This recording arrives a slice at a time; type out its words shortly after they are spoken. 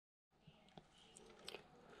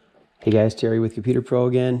Hey guys, Terry with Computer Pro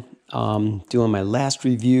again. Doing my last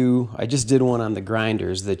review. I just did one on the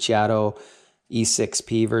grinders, the Chiato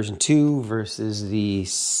E6P version 2 versus the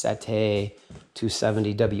Sete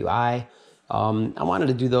 270WI. I wanted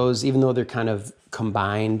to do those, even though they're kind of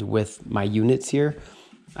combined with my units here.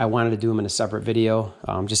 I wanted to do them in a separate video,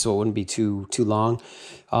 just so it wouldn't be too long.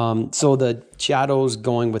 So the Chiato's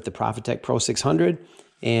going with the Profitec Pro 600,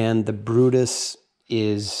 and the Brewtus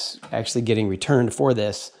is actually getting returned for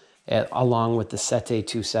this, along with the Sete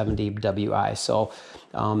 270WI. So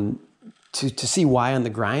to see why on the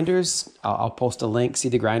grinders, I'll post a link, see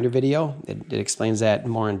the grinder video. It explains that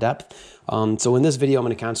more in depth. So in this video, I'm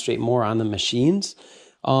going to concentrate more on the machines.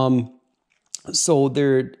 So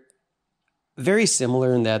they're very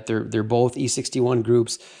similar in that they're both E61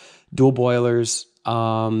 groups, dual boilers.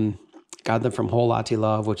 Got them from Whole Latte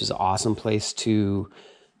Love, which is an awesome place to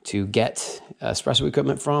get espresso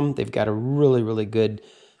equipment from. They've got a really good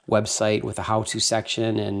website with a how-to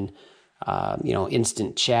section and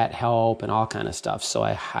instant chat help and all kind of stuff. So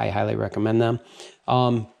I highly recommend them.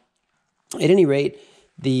 At any rate,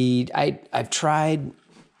 I've tried,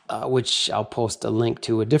 which I'll post a link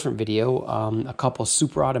to a different video, a couple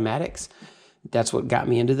super automatics. That's what got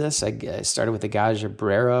me into this. I started with the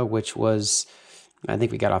Expobar, which was, I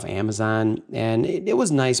think we got off Amazon, and it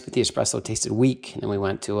was nice, but the espresso tasted weak. And then we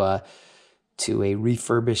went to a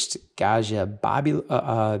refurbished Gaggia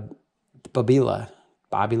Babila,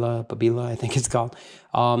 I think it's called,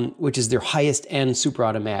 which is their highest end super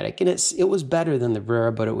automatic. And it was better than the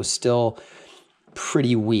Brera, but it was still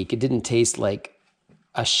pretty weak. It didn't taste like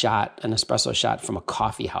an espresso shot from a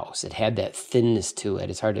coffee house. It had that thinness to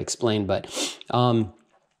it. It's hard to explain, but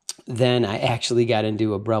then I actually got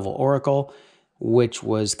into a Breville Oracle, which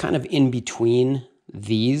was kind of in between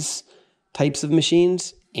these types of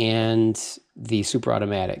machines and the super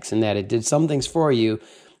automatics, in that it did some things for you,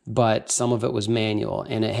 but some of it was manual,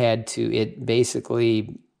 and it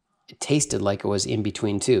basically tasted like it was in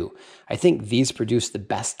between two. I think these produced the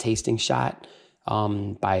best tasting shot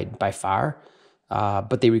by far,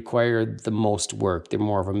 but they require the most work. They're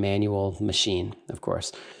more of a manual machine, of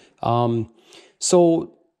course.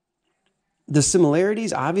 So the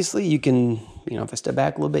similarities, obviously, you can, if I step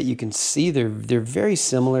back a little bit, you can see they're very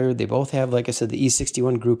similar. They both have, like I said, the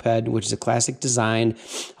E61 group head, which is a classic design.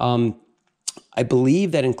 I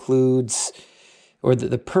believe that includes, or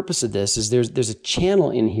the purpose of this is there's a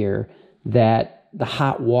channel in here that the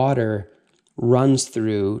hot water runs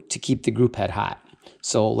through to keep the group head hot.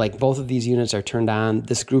 So like both of these units are turned on.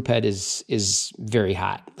 This group head is very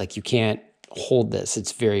hot. Like you can't hold this.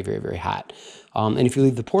 It's very hot. And if you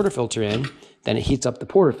leave the portafilter in, then it heats up the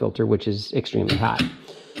portafilter, which is extremely hot.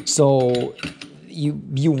 So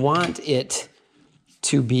you want it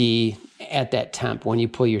to be at that temp when you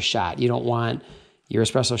pull your shot. You don't want your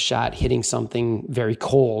espresso shot hitting something very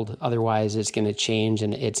cold. Otherwise, it's going to change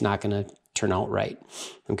and it's not going to turn out right.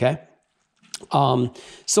 Okay?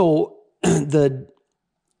 So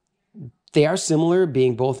they are similar,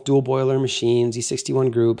 being both dual boiler machines,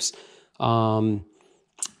 E61 groups,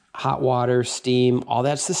 hot water, steam, all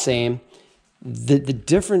that's the same. The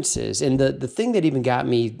differences, and the thing that even got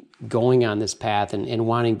me going on this path and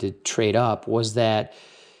wanting to trade up, was that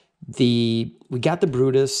we got the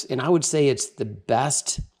Brewtus, and I would say it's the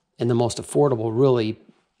best and the most affordable, really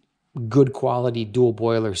good quality dual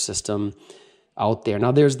boiler system out there.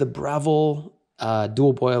 Now there's the Breville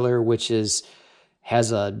dual boiler, which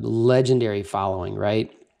has a legendary following,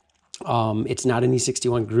 right? It's not an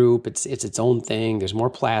E61 group. It's its own thing. There's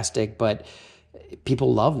more plastic, but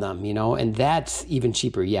people love them, and that's even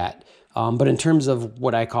cheaper yet. But in terms of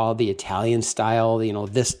what I call the Italian style,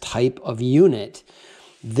 this type of unit,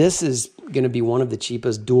 this is going to be one of the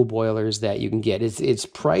cheapest dual boilers that you can get. It's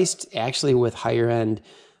priced actually with higher end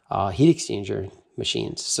heat exchanger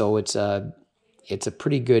machines, so it's a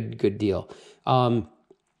pretty good deal.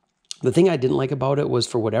 The thing I didn't like about it was,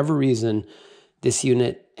 for whatever reason, this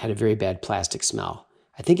unit had a very bad plastic smell.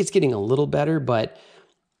 I think it's getting a little better, but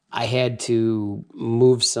I had to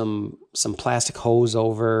move some plastic hose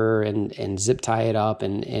over and zip tie it up,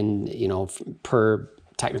 and per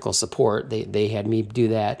technical support, they had me do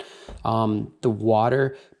that.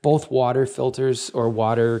 Both water filters or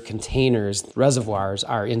water containers, reservoirs,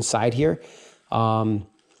 are inside here.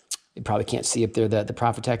 You probably can't see up there the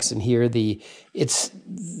Profitec's in here. The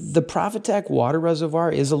Profitec water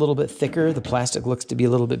reservoir is a little bit thicker. The plastic looks to be a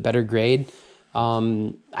little bit better grade.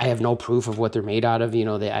 I have no proof of what they're made out of.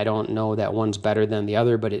 I don't know that one's better than the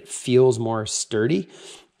other, but it feels more sturdy.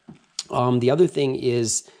 The other thing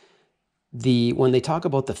is when they talk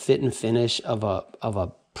about the fit and finish of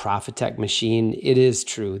a Profitec machine, it is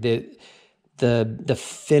true that the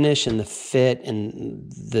finish and the fit and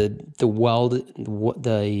the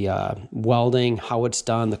welding, how it's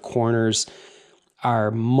done, the corners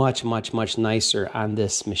are much nicer on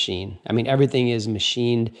this machine. I mean, everything is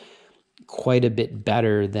machined quite a bit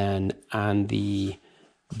better than on the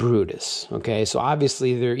Brewtus. Okay, so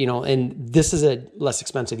obviously they're, and this is a less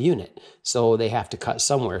expensive unit, so they have to cut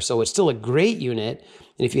somewhere. So it's still a great unit,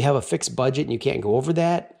 and if you have a fixed budget and you can't go over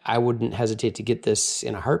that, I wouldn't hesitate to get this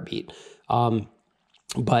in a heartbeat.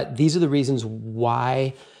 But these are the reasons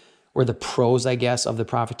why, or the pros, I guess, of the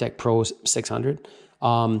Profitec Pro 600.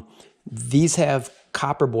 These have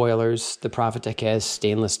copper boilers. The Profitec has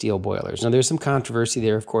stainless steel boilers. Now, there's some controversy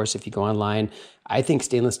there, of course, if you go online. I think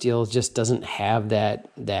stainless steel just doesn't have that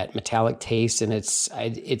metallic taste, and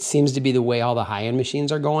it seems to be the way all the high-end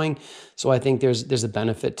machines are going. So I think there's a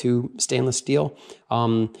benefit to stainless steel.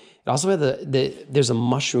 It also has there's a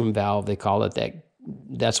mushroom valve, they call it,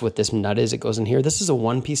 that's what this nut is. It goes in here. This is a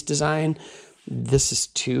one-piece design. This is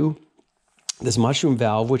two. This mushroom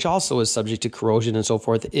valve, which also is subject to corrosion and so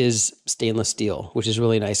forth, is stainless steel, which is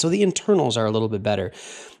really nice. So the internals are a little bit better.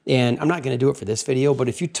 And I'm not going to do it for this video, but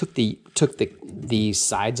if you took the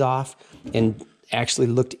sides off and actually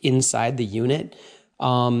looked inside the unit,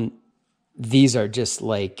 these are just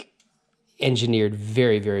like engineered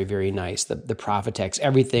very, very, very nice. The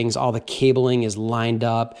Profitecs, all the cabling is lined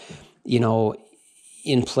up,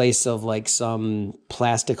 in place of like some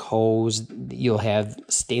plastic hose, you'll have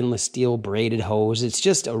stainless steel braided hose. It's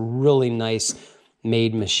just a really nice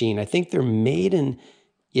made machine. I think they're made in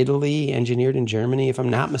Italy, engineered in Germany, if I'm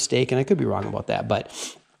not mistaken. I could be wrong about that, but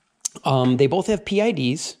they both have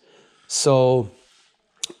PIDs. So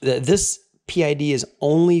this PID is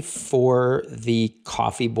only for the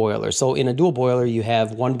coffee boiler. So in a dual boiler, you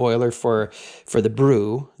have one boiler for the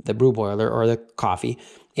brew boiler or the coffee,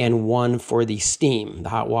 and one for the steam, the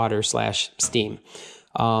hot water / steam.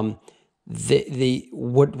 What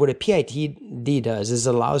a PID does is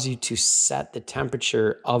it allows you to set the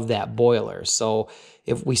temperature of that boiler. So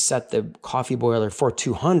if we set the coffee boiler for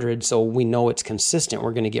 200, so we know it's consistent,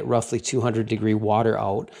 we're going to get roughly 200 degree water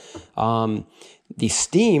out. The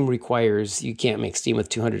steam requires, you can't make steam with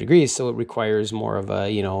 200 degrees, so it requires more of a,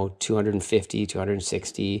 250,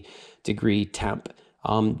 260 degree temp.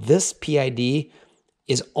 This PID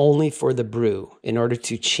is only for the brew. In order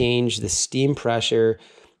to change the steam pressure,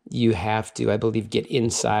 you have to, I believe, get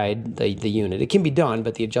inside the unit. It can be done,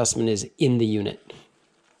 but the adjustment is in the unit.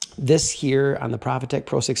 This here on the Profitec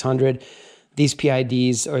Pro 600, these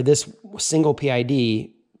PIDs, or this single PID,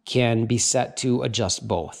 can be set to adjust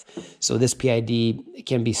both. So this PID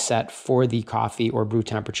can be set for the coffee or brew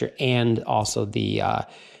temperature and also the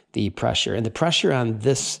pressure. And the pressure on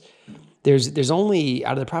this, there's only,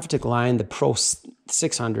 out of the Profitec line, the Pro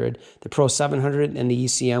 600, the Pro 700, and the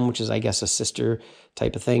ECM, which is, I guess, a sister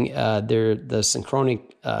type of thing. They're the Synchronica,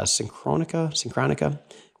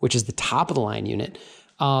 which is the top of the line unit,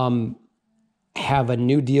 have a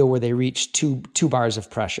new deal where they reach two bars of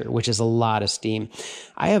pressure, which is a lot of steam.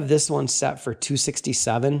 I have this one set for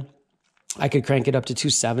 267. I could crank it up to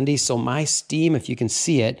 270. So my steam, if you can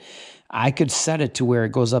see it, I could set it to where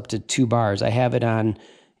it goes up to 2 bars. I have it on,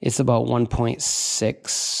 it's about 1.6,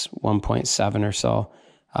 1.7 or so.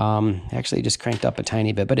 Actually just cranked up a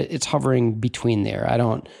tiny bit, but it's hovering between there. I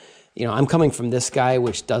don't, I'm coming from this guy,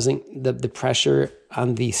 which doesn't, the pressure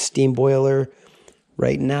on the steam boiler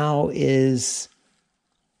right now is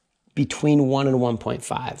between 1 and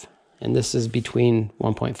 1.5. And this is between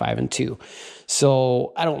 1.5 and 2.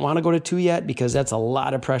 So I don't want to go to 2 yet because that's a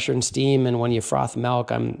lot of pressure and steam. And when you froth milk,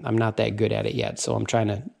 I'm not that good at it yet. So I'm trying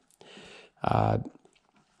to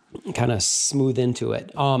kind of smooth into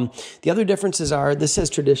it. The other differences are this has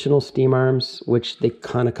traditional steam arms, which they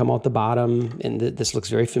kind of come out the bottom. And this looks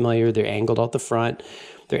very familiar. They're angled out the front.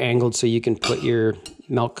 They're angled so you can put your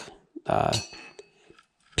milk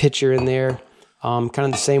pitcher in there. Kind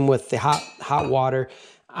of the same with the hot water.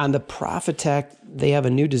 On the Profitec, they have a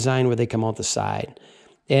new design where they come out the side.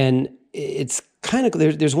 And it's kind of,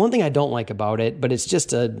 there's one thing I don't like about it, but it's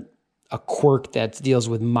just a quirk that deals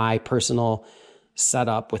with my personal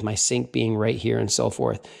setup, with my sink being right here and so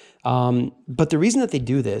forth. But the reason that they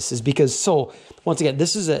do this is because, so once again,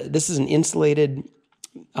 this is an insulated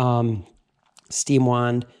steam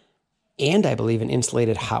wand, and I believe an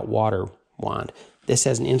insulated hot water wand. This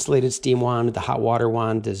has an insulated steam wand. The hot water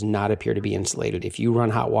wand does not appear to be insulated. If you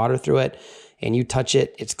run hot water through it and you touch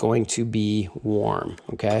it, it's going to be warm,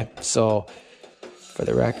 okay? So for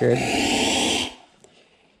the record,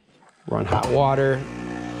 run hot water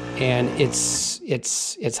and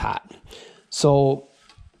it's hot. So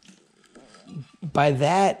by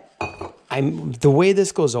that, the way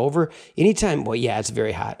this goes over, anytime, well, yeah, it's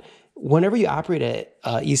very hot. Whenever you operate a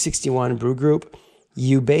E61 brew group,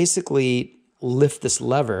 you basically lift this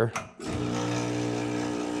lever,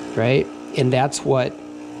 right? And that's what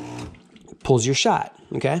pulls your shot,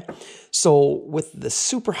 okay? So with the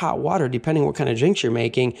super hot water, depending what kind of drinks you're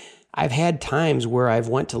making, I've had times where I've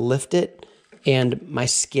went to lift it and my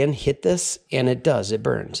skin hit this, and it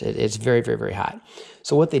burns. It's very, very, very hot.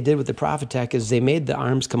 So what they did with the Profitec is they made the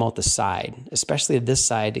arms come out the side, especially this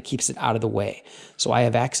side, it keeps it out of the way. So I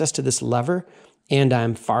have access to this lever, and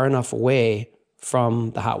I'm far enough away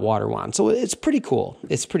from the hot water wand. So it's pretty cool.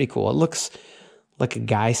 It's pretty cool. It looks like a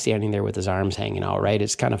guy standing there with his arms hanging out, right?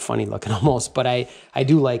 It's kind of funny looking almost, but I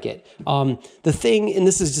do like it. The thing, and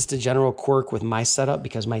this is just a general quirk with my setup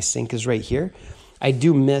because my sink is right here, I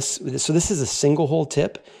do miss, so this is a single hole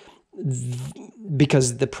tip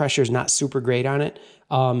because the pressure is not super great on it.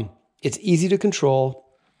 It's easy to control.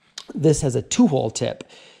 This has a 2-hole tip,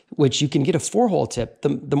 which you can get a 4-hole tip.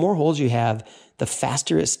 The more holes you have, the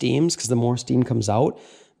faster it steams because the more steam comes out,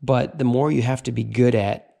 but the more you have to be good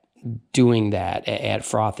at doing that, at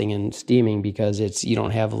frothing and steaming, because you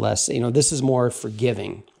don't have less, this is more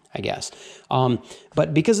forgiving, I guess.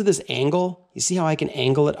 But because of this angle, you see how I can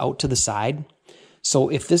angle it out to the side? So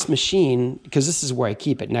if this machine, because this is where I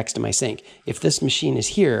keep it next to my sink, if this machine is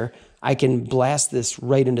here, I can blast this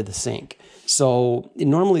right into the sink. So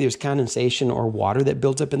normally there's condensation or water that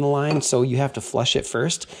builds up in the line, so you have to flush it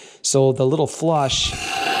first. So the little flush,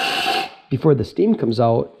 before the steam comes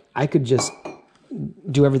out, I could just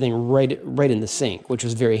do everything right in the sink, which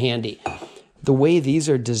was very handy. The way these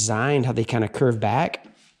are designed, how they kind of curve back,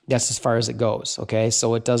 that's as far as it goes, okay?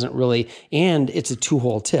 So it doesn't really, and it's a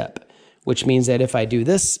 2-hole tip, which means that if I do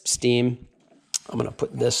this steam, I'm gonna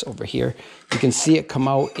put this over here, you can see it come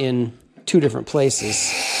out in 2 different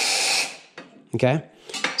places, okay?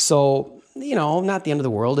 So, not the end of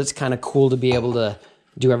the world. It's kind of cool to be able to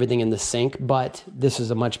do everything in the sink, but this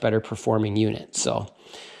is a much better performing unit, so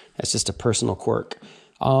that's just a personal quirk.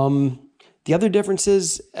 The other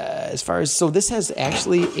differences, so this has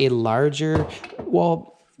actually a larger,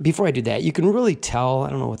 well, before I do that, you can really tell,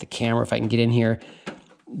 I don't know with the camera, if I can get in here,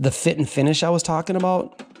 the fit and finish I was talking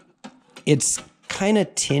about, it's kind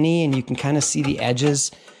of tinny and you can kind of see the edges.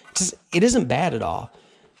 It isn't bad at all.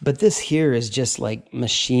 But this here is just like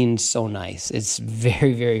machined so nice. It's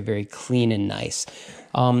very, very, very clean and nice.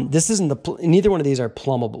 This isn't neither one of these are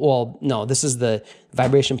plumbable. Well, no, this is the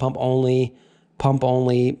vibration pump only.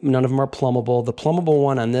 None of them are plumbable. The plumbable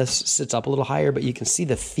one on this sits up a little higher, but you can see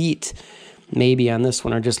the feet maybe on this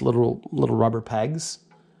one are just little rubber pegs.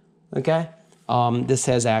 Okay. This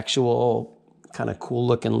has actual kind of cool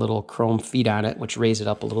looking little chrome feet on it, which raise it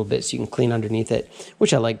up a little bit so you can clean underneath it,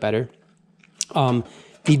 which I like better.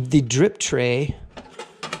 The drip tray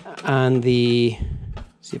on see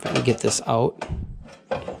if I can get this out,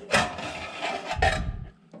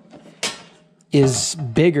 is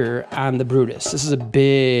bigger on the Brewtus. This is a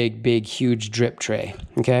big, huge drip tray,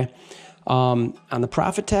 okay? On the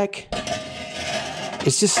Profitec,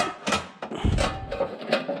 it's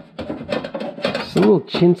a little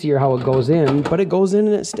chintzier how it goes in, but it goes in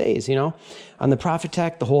and it stays, On the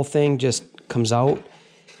Profitec, the whole thing just comes out.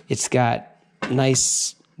 It's got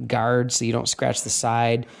nice guards so you don't scratch the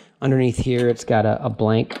side. Underneath here, it's got a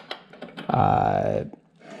blank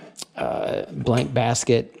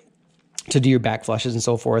basket to do your back flushes and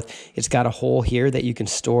so forth. It's got a hole here that you can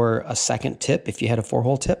store a second tip if you had a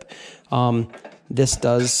 4-hole tip. This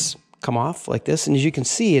does come off like this, and as you can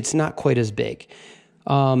see, it's not quite as big.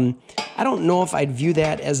 I don't know if I'd view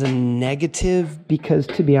that as a negative because,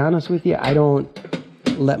 to be honest with you, I don't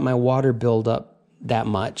let my water build up that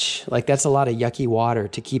much. Like, that's a lot of yucky water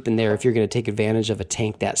to keep in there if you're going to take advantage of a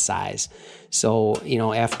tank that size. So,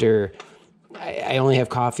 after I only have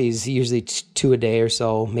coffees, usually 2 a day or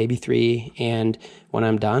so, maybe 3. And when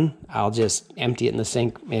I'm done, I'll just empty it in the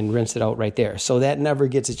sink and rinse it out right there. So that never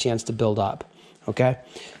gets a chance to build up. Okay.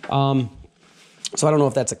 So I don't know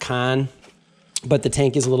if that's a con, but the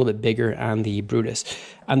tank is a little bit bigger on the Brewtus.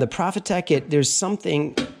 On the Profitec, there's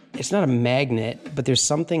something, it's not a magnet, but there's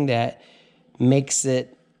something that makes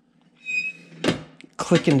it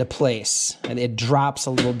click into place, and it drops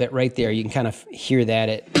a little bit right there. You can kind of hear that.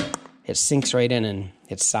 It sinks right in and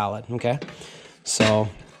it's solid, okay? So,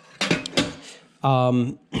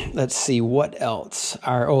 let's see, what else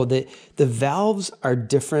the valves are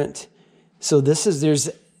different. So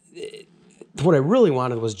what I really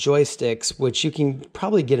wanted was joysticks, which you can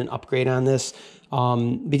probably get an upgrade on this,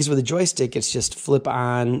 because with a joystick, it's just flip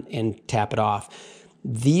on and tap it off.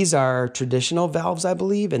 These are traditional valves, I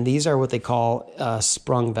believe, and these are what they call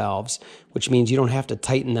sprung valves, which means you don't have to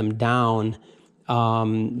tighten them down.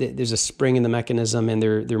 There's a spring in the mechanism, and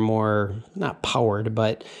they're more not powered,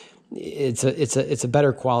 but it's a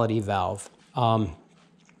better quality valve.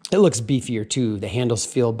 It looks beefier too. The handles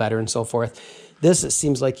feel better and so forth. This, it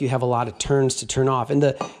seems like you have a lot of turns to turn off. And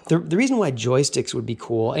the reason why joysticks would be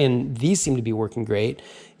cool, and these seem to be working great,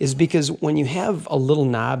 is because when you have a little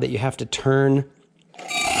knob that you have to turn,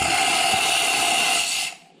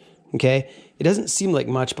 okay, it doesn't seem like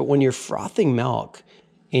much, but when you're frothing milk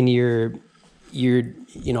and you're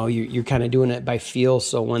kind of doing it by feel,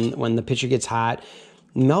 so when the pitcher gets hot,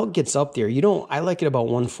 milk gets up there. I like it about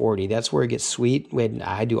 140. That's where it gets sweet.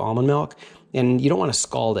 I do almond milk, and you don't want to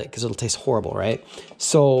scald it because it'll taste horrible, right?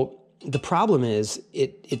 So the problem is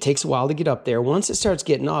it takes a while to get up there. Once it starts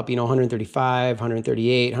getting up, 135,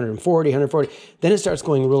 138, 140, then it starts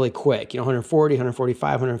going really quick, 140,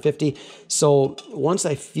 145, 150. So once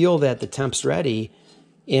I feel that the temp's ready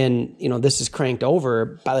and, this is cranked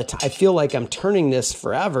over, by the time I feel like I'm turning this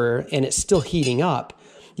forever and it's still heating up,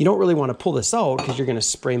 you don't really want to pull this out because you're going to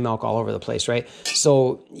spray milk all over the place, right?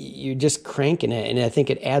 So you're just cranking it, and I think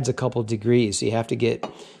it adds a couple degrees. So you have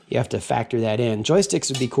to factor that in. Joysticks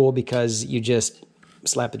would be cool because you just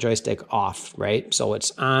slap the joystick off, right? So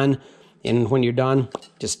it's on, and when you're done,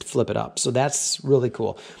 just flip it up. So that's really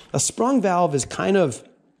cool. A sprung valve is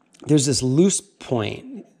there's this loose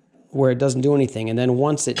point where it doesn't do anything, and then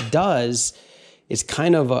once it does, it's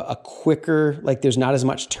kind of a quicker, like there's not as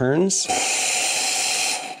much turns.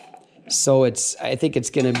 So I think it's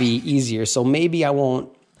going to be easier. So maybe I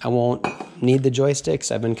won't need the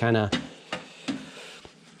joysticks. I've been kind of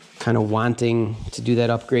wanting to do that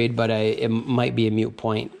upgrade, but it might be a moot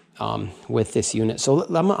point with this unit. So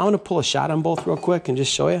I'm going to pull a shot on both real quick and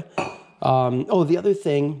just show you. The other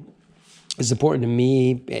thing is important to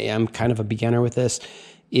me, I'm kind of a beginner with this,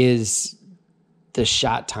 is the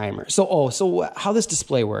shot timer. So how this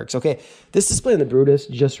display works. Okay, this display on the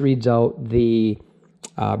Brewtus just reads out the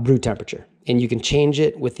brew temperature, and you can change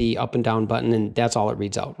it with the up and down button, and that's all it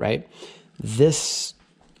reads out, right? This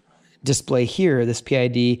display here, this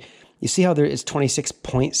PID, you see how there is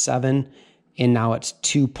 26.7 and now it's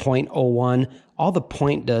 2.01. All the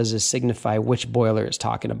point does is signify which boiler it's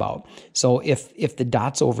talking about. So if the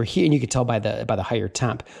dot's over here, and you can tell by the higher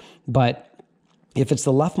temp, but if it's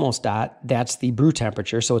the leftmost dot, that's the brew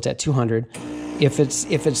temperature, so it's at 200. If it's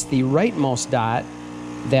the rightmost dot,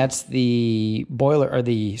 that's the boiler or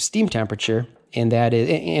the steam temperature, and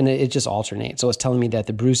it just alternates. So it's telling me that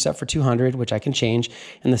the brew's set for 200, which I can change,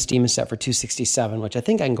 and the steam is set for 267, which I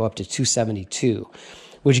think I can go up to 272,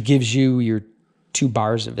 which gives you your 2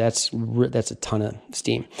 bars of that's a ton of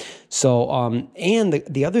steam. So and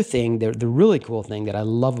the other thing, the really cool thing that I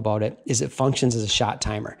love about it is it functions as a shot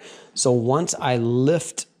timer. So once I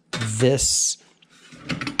lift this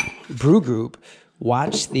brew group,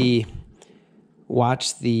 watch the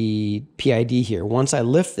PID here. Once I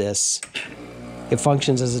lift this, it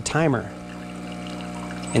functions as a timer,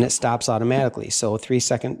 and it stops automatically. So 3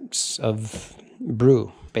 seconds of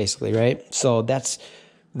brew, basically, right? So that's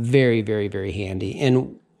very, very, very handy.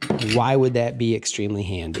 And why would that be extremely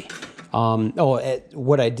handy?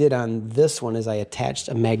 What I did on this one is I attached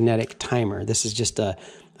a magnetic timer. This is just a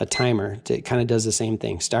timer. It kind of does the same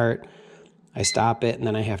thing. Start, I stop it, and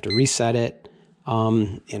then I have to reset it.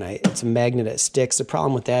 It's a magnet that sticks. The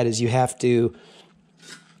problem with that is you have to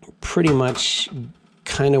pretty much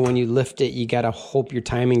kind of, when you lift it, you got to hope your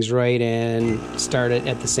timing's right and start it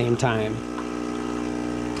at the same time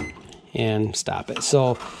and stop it.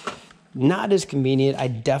 So not as convenient. I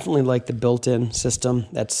definitely like the built-in system.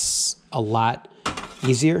 That's a lot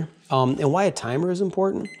easier. And why a timer is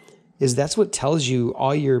important is that's what tells you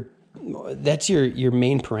that's your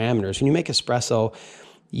main parameters. When you make espresso,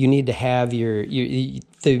 you need to have the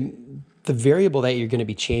variable that you're going to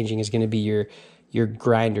be changing is going to be your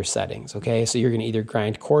grinder settings, okay? So you're going to either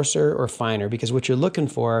grind coarser or finer, because what you're looking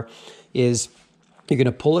for is you're going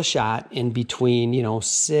to pull a shot in between,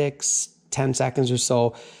 6-10 seconds or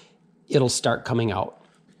so, it'll start coming out.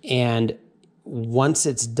 And once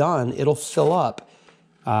it's done, it'll fill up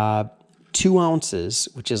 2 ounces,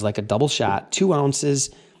 which is like a double shot, 2 ounces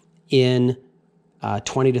in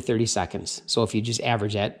 20 to 30 seconds. So if you just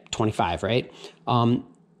average at 25, right?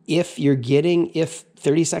 If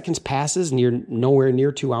 30 seconds passes and you're nowhere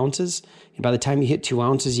near 2 ounces, and by the time you hit 2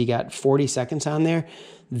 ounces, you got 40 seconds on there,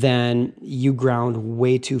 then you ground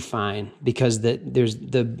way too fine, because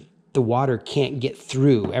the water can't get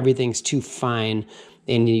through. Everything's too fine,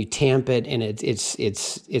 and you tamp it, and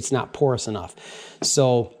it's not porous enough.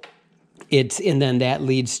 So and then that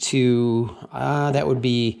leads to, that would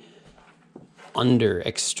be under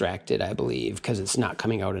extracted, I believe, because it's not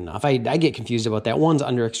coming out enough. I get confused about that. One's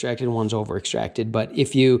under extracted and one's over extracted. But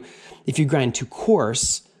if you grind too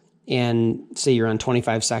coarse and say you're on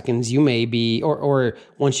 25 seconds, you may be, or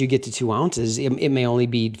once you get to 2 ounces, it may only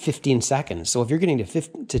be 15 seconds. So if you're getting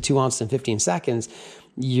to 2 ounces in 15 seconds,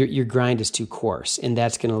 your grind is too coarse, and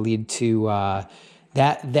that's going to lead to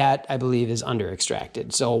that I believe is under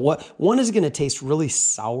extracted. So one is going to taste really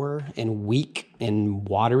sour and weak and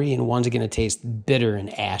watery, and one's going to taste bitter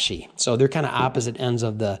and ashy. So they're kind of opposite ends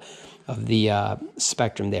of the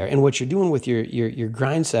spectrum there. And what you're doing with your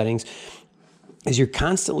grind settings is you're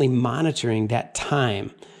constantly monitoring that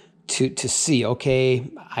time to see, okay,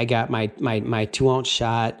 I got my 2 ounce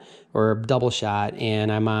shot or double shot, and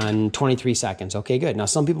I'm on 23 seconds. Okay, good. Now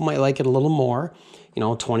some people might like it a little more,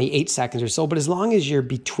 28 seconds or so, but as long as you're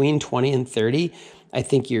between 20 and 30, I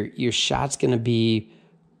think your shot's going to be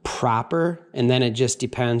proper, and then it just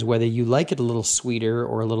depends whether you like it a little sweeter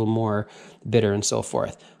or a little more bitter and so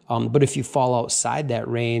forth. But if you fall outside that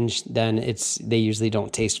range, then they usually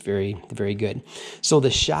don't taste very, very good. So the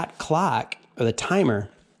shot clock or the timer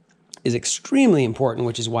is extremely important,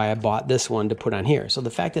 which is why I bought this one to put on here. So the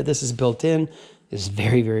fact that this is built in is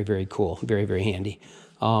very, very, very cool, very, very handy.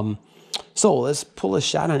 So let's pull a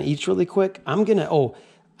shot on each really quick. I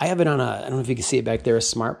have it on I don't know if you can see it back there, a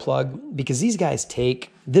smart plug, because these guys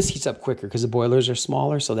this heats up quicker because the boilers are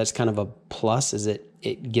smaller, so that's kind of a plus as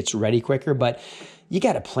it gets ready quicker, but you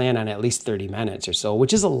got to plan on at least 30 minutes or so,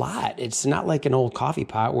 which is a lot. It's not like an old coffee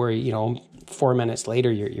pot where, 4 minutes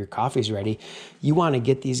later your coffee's ready. You want to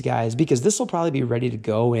get these guys, because this will probably be ready to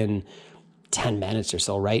go in 10 minutes or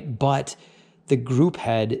so, right? But the group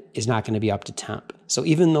head is not going to be up to temp. So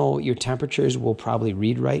even though your temperatures will probably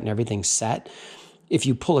read right and everything's set, if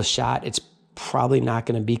you pull a shot, it's probably not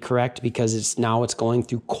going to be correct because it's going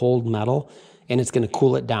through cold metal and it's going to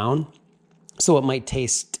cool it down. So it might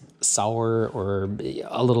taste sour or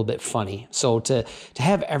a little bit funny. So to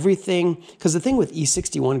have everything, because the thing with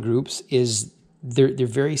E61 groups is they're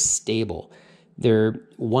very stable.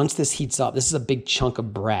 Once this heats up, this is a big chunk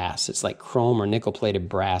of brass. It's like chrome or nickel plated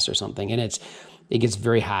brass or something, and it gets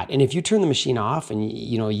very hot. And if you turn the machine off and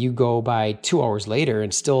you go by 2 hours later,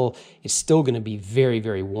 and it's still going to be very,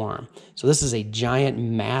 very warm. So this is a giant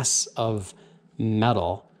mass of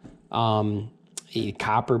metal,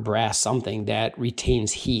 copper, brass, something that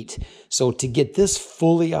retains heat. So to get this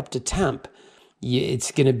fully up to temp,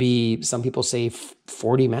 it's going to be, some people say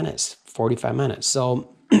 40 minutes, 45 minutes.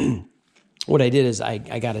 So what I did is I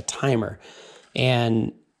got a timer,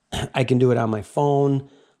 and I can do it on my phone.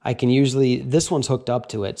 I can this one's hooked up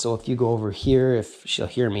to it. So if you go over here, if she'll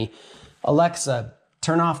hear me, Alexa,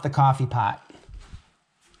 turn off the coffee pot.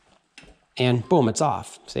 And boom, it's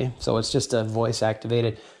off. See? So it's just a voice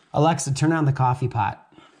activated. Alexa, turn on the coffee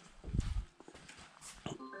pot.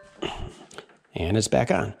 And it's back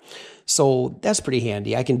on. So that's pretty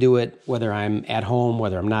handy. I can do it whether I'm at home,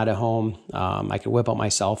 whether I'm not at home. I can whip out my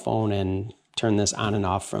cell phone and turn this on and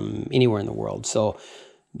off from anywhere in the world. So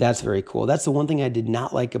that's very cool. That's the one thing I did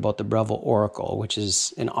not like about the Breville Oracle, which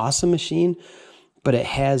is an awesome machine, but it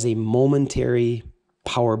has a momentary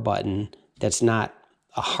power button that's not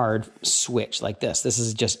a hard switch like this. This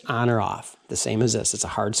is just on or off, the same as this. It's a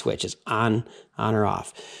hard switch. It's on or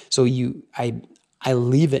off. So I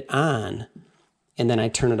leave it on, and then I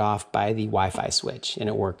turn it off by the Wi-Fi switch, and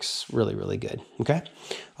it works really, really good. Okay.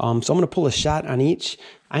 So I'm going to pull a shot on each.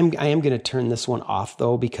 I am going to turn this one off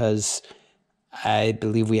though, because I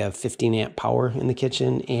believe we have 15 amp power in the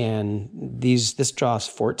kitchen, and this draws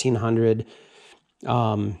 1400.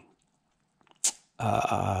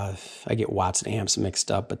 I get watts and amps mixed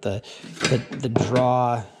up, but the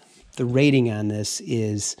rating on this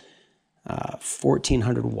is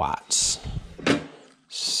 1400 watts.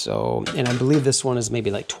 So, and I believe this one is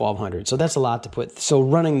maybe like 1200. So that's a lot to put. So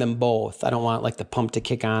running them both, I don't want like the pump to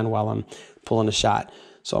kick on while I'm pulling a shot.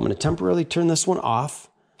 So I'm going to temporarily turn this one off,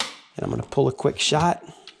 and I'm going to pull a quick shot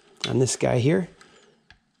on this guy here.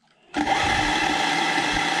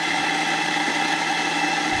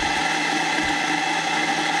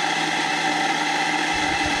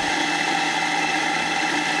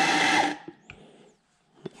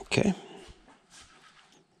 Okay.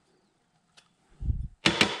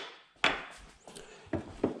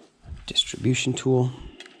 Distribution tool.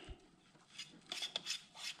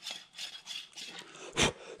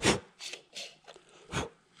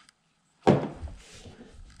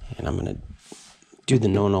 And I'm going to do the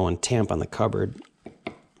no-no and tamp on the cupboard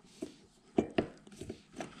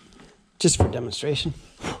just for demonstration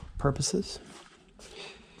purposes.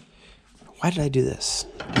 Why did I do this?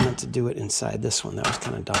 I meant to do it inside this one. That was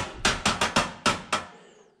kind of dumb.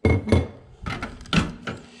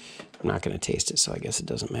 I'm not going to taste it, so I guess it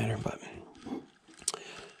doesn't matter. But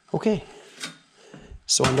okay.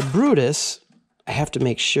 So on the Brewtus, I have to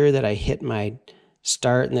make sure that I hit my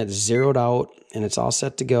start and that's zeroed out and it's all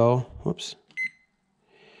set to go. Whoops.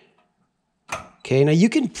 Okay, now you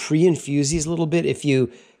can pre-infuse these a little bit. If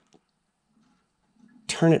you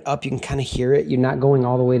turn it up, you can kind of hear it. You're not going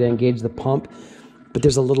all the way to engage the pump, but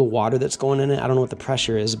there's a little water that's going in it. I don't know what the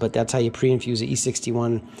pressure is, but that's how you pre-infuse the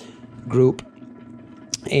E61 group.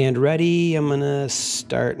 And ready, I'm gonna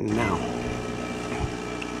start now.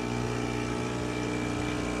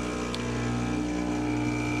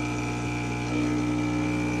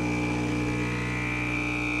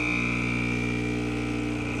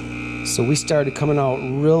 So we started coming out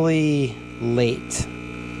really late.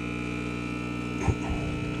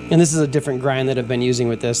 And this is a different grind that I've been using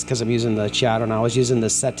with this because I'm using the Chiato now. I was using the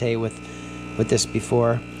Sete with this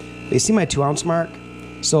before. But you see my 2 ounce mark?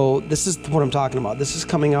 So this is what I'm talking about. This is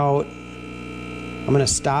coming out. I'm going to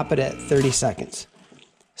stop it at 30 seconds.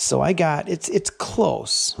 So I got, it's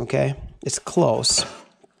close, okay? It's close.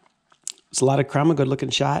 It's a lot of crumb, a good looking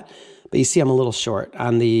shot. But you see I'm a little short.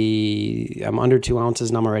 I'm under 2 ounces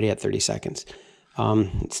and I'm already at 30 seconds.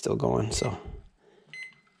 It's still going, so.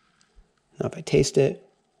 Now if I taste it.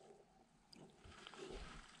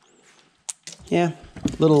 Yeah,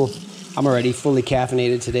 I'm already fully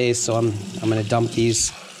caffeinated today, so I'm gonna dump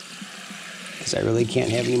these because I really can't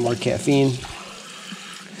have any more caffeine.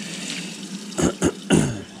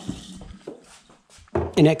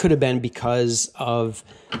 And that could have been because of,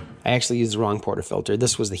 I actually used the wrong portafilter.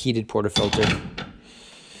 This was the heated portafilter.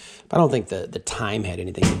 I don't think the time had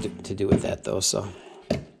anything to do with that though, so.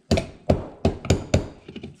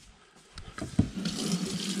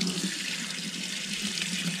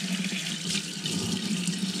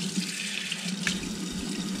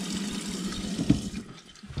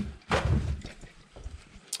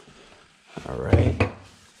 All right.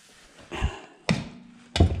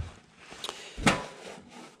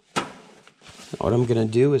 What I'm going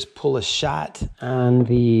to do is pull a shot on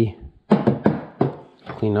the,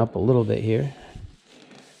 clean up a little bit here,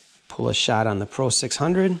 pull a shot on the Pro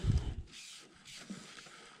 600.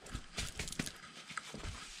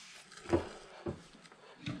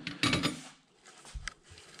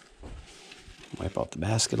 Wipe out the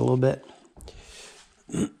basket a little bit.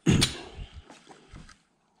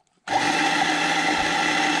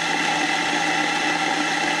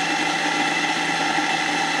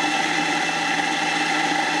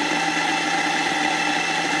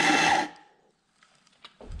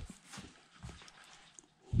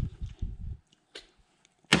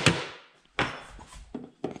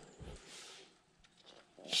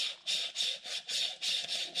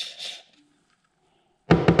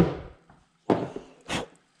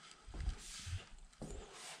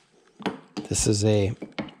 This is a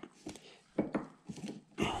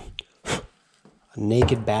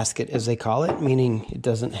naked basket, as they call it, meaning it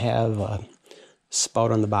doesn't have a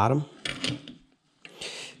spout on the bottom.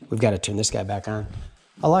 We've got to turn this guy back on.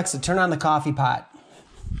 Alexa, turn on the coffee pot.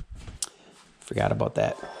 Forgot about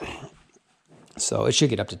that. So it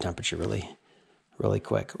should get up to temperature really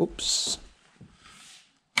quick. Oops.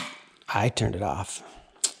 I turned it off.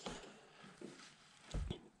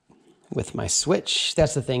 With my switch,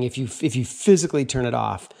 that's the thing. If you physically turn it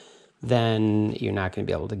off, then you're not going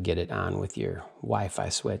to be able to get it on with your Wi-Fi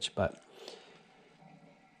switch. But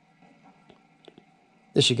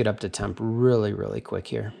this should get up to temp really quick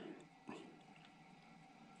here.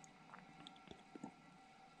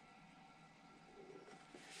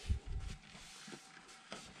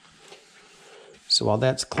 So while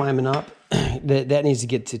that's climbing up, that needs to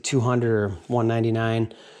get to 200 or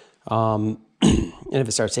 199. And if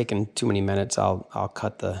it starts taking too many minutes, I'll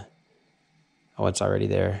cut the, oh, it's already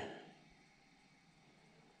there.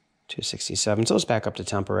 267, so it's back up to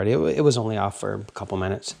temp already. It was only off for a couple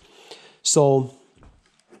minutes. So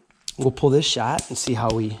we'll pull this shot and see how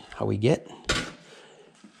we get.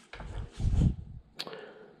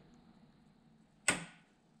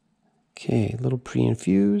 Okay, a little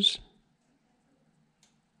pre-infuse.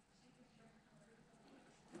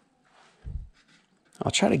 I'll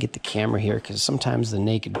try to get the camera here because sometimes the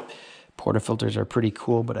naked portafilters are pretty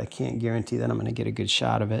cool, but I can't guarantee that I'm going to get a good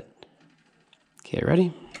shot of it. Okay,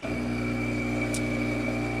 ready?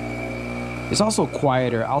 It's also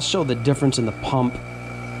quieter. I'll show the difference in the pump.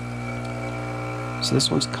 So this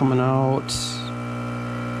one's coming out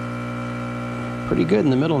pretty good in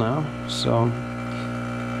the middle now. So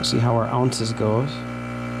we'll see how our ounces goes.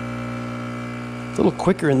 It's a little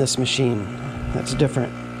quicker in this machine. That's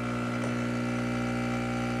different.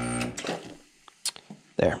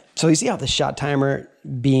 There. So you see how the shot timer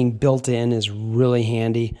being built in is really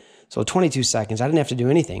handy. So 22 seconds, I didn't have to do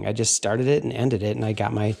anything. I just started it and ended it, and I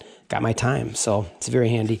got my time. So it's very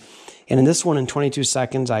handy. And in this one, in 22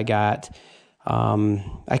 seconds, I got,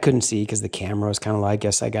 I couldn't see because the camera was kind of I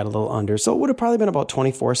guess I got a little under. So it would have probably been about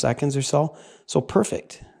 24 seconds or so. So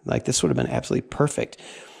perfect. Like this would have been absolutely perfect.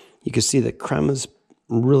 You can see the creme is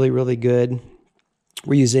really, really good.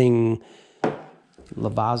 We're using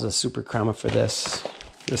Lavazza Super Crema for this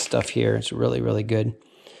stuff here. It's really, really good.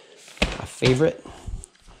 My favorite.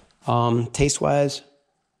 Taste-wise.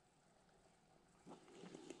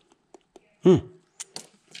 Hate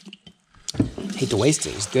to waste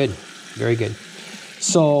it. It's good. Very good.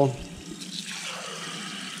 So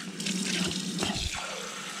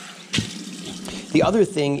the other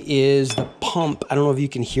thing is the pump. I don't know if you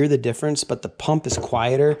can hear the difference, but the pump is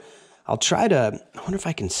quieter. I wonder if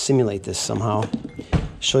I can simulate this somehow.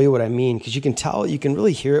 Show you what I mean, because you can tell, you can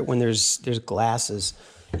really hear it when there's glasses.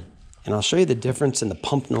 And I'll show you the difference in the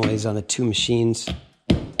pump noise on the two machines.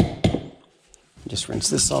 Just rinse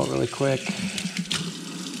this out really quick.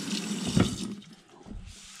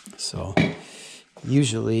 So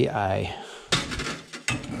usually I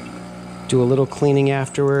do a little cleaning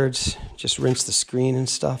afterwards, just rinse the screen and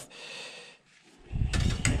stuff.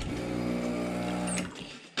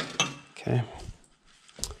 Okay.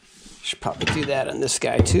 Should probably do that on this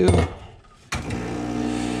guy too.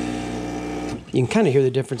 You can kind of hear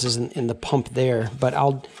the differences in the pump there, but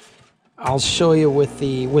I'll show you with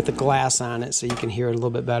the glass on it so you can hear it a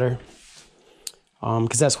little bit better.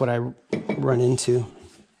 Because that's what I run into.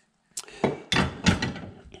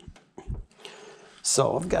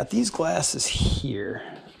 So I've got these glasses here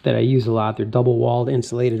that I use a lot. They're double walled,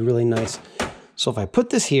 insulated, really nice. So if I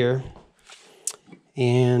put this here,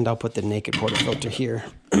 and I'll put the naked portafilter here,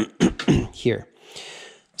 here.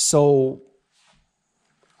 So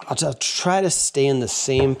I'll try to stay in the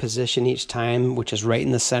same position each time, which is right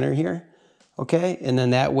in the center here. Okay, and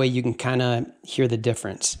then that way you can kind of hear the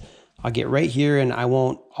difference. I'll get right here and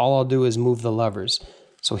all I'll do is move the levers.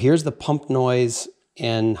 So here's the pump noise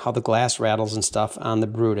and how the glass rattles and stuff on the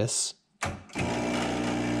Brewtus.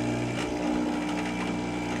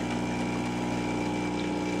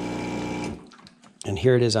 And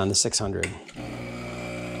here it is on the 600.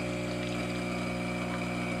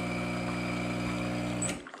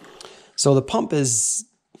 So the pump is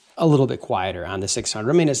a little bit quieter on the 600.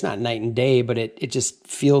 I mean, it's not night and day, but it just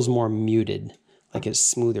feels more muted, like it's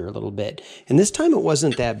smoother a little bit. And this time it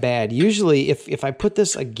wasn't that bad. Usually if I put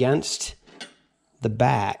this against the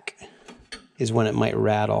back is when it might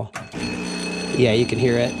rattle. Yeah, you can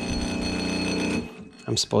hear it.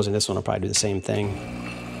 I'm supposing this one will probably do the same thing.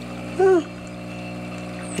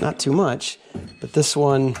 Not too much, but this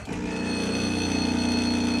one,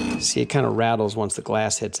 see, it kind of rattles once the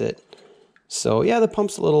glass hits it. So yeah, the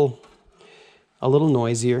pump's a little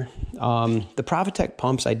noisier. The Profitec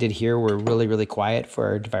pumps I did here were really, really quiet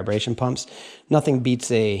for vibration pumps. Nothing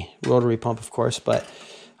beats a rotary pump, of course, but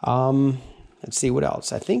let's see what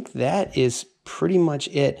else. I think that is pretty much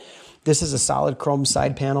it. This is a solid chrome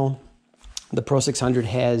side panel. The Pro 600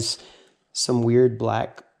 has some weird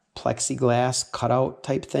black plexiglass cutout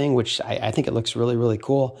type thing, which I think it looks really, really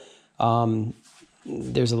cool.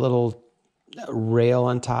 There's a little rail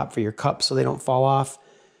on top for your cups so they don't fall off.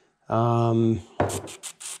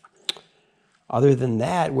 Other than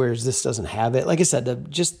that, whereas this doesn't have it, like I said,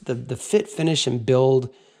 the fit, finish, and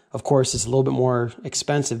build, of course, is a little bit more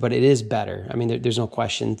expensive, but it is better. I mean, there's no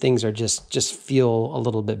question. Things are just feel a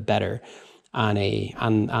little bit better on the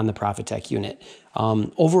Profitec unit.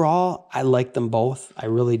 Overall, I like them both. I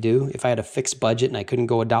really do. If I had a fixed budget and I couldn't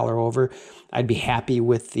go $1 over, I'd be happy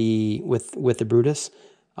with the Brewtus.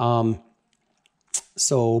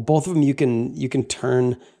 So both of them, you can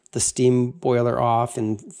turn the steam boiler off,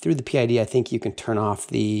 and through the PID, I think you can turn off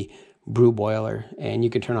the brew boiler, and you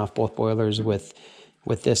can turn off both boilers with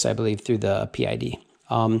this, I believe, through the PID.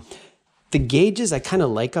 The gauges I kind of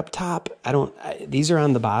like up top. These are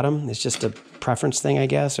on the bottom. It's just a preference thing, I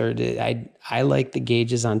guess. Or I like the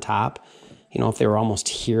gauges on top. You know, if they were almost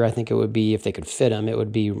here, I think it would be, if they could fit them, it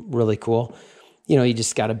would be really cool. You know, you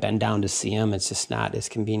just got to bend down to see them. It's just not as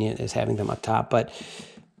convenient as having them up top. But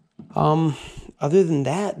other than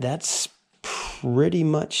that, that's pretty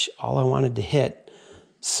much all I wanted to hit.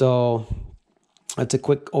 So that's a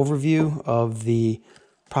quick overview of the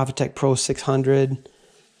Profitec Pro 600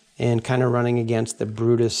 and kind of running against the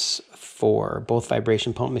Brewtus IV, both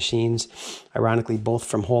vibration pump machines. Ironically, both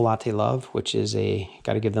from Whole Latte Love, which is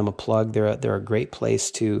got to give them a plug. They're a great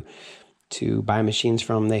place to buy machines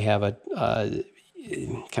from. They have a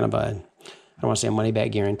kind of a don't want to say a money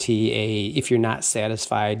back guarantee, if you're not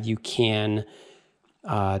satisfied, you can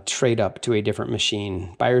trade up to a different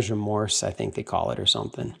machine. Buyer's remorse, I think they call it, or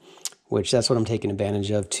something, which that's what I'm taking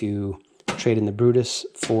advantage of to trade in the Brewtus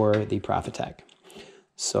for the Profitec.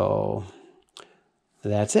 So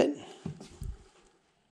that's it.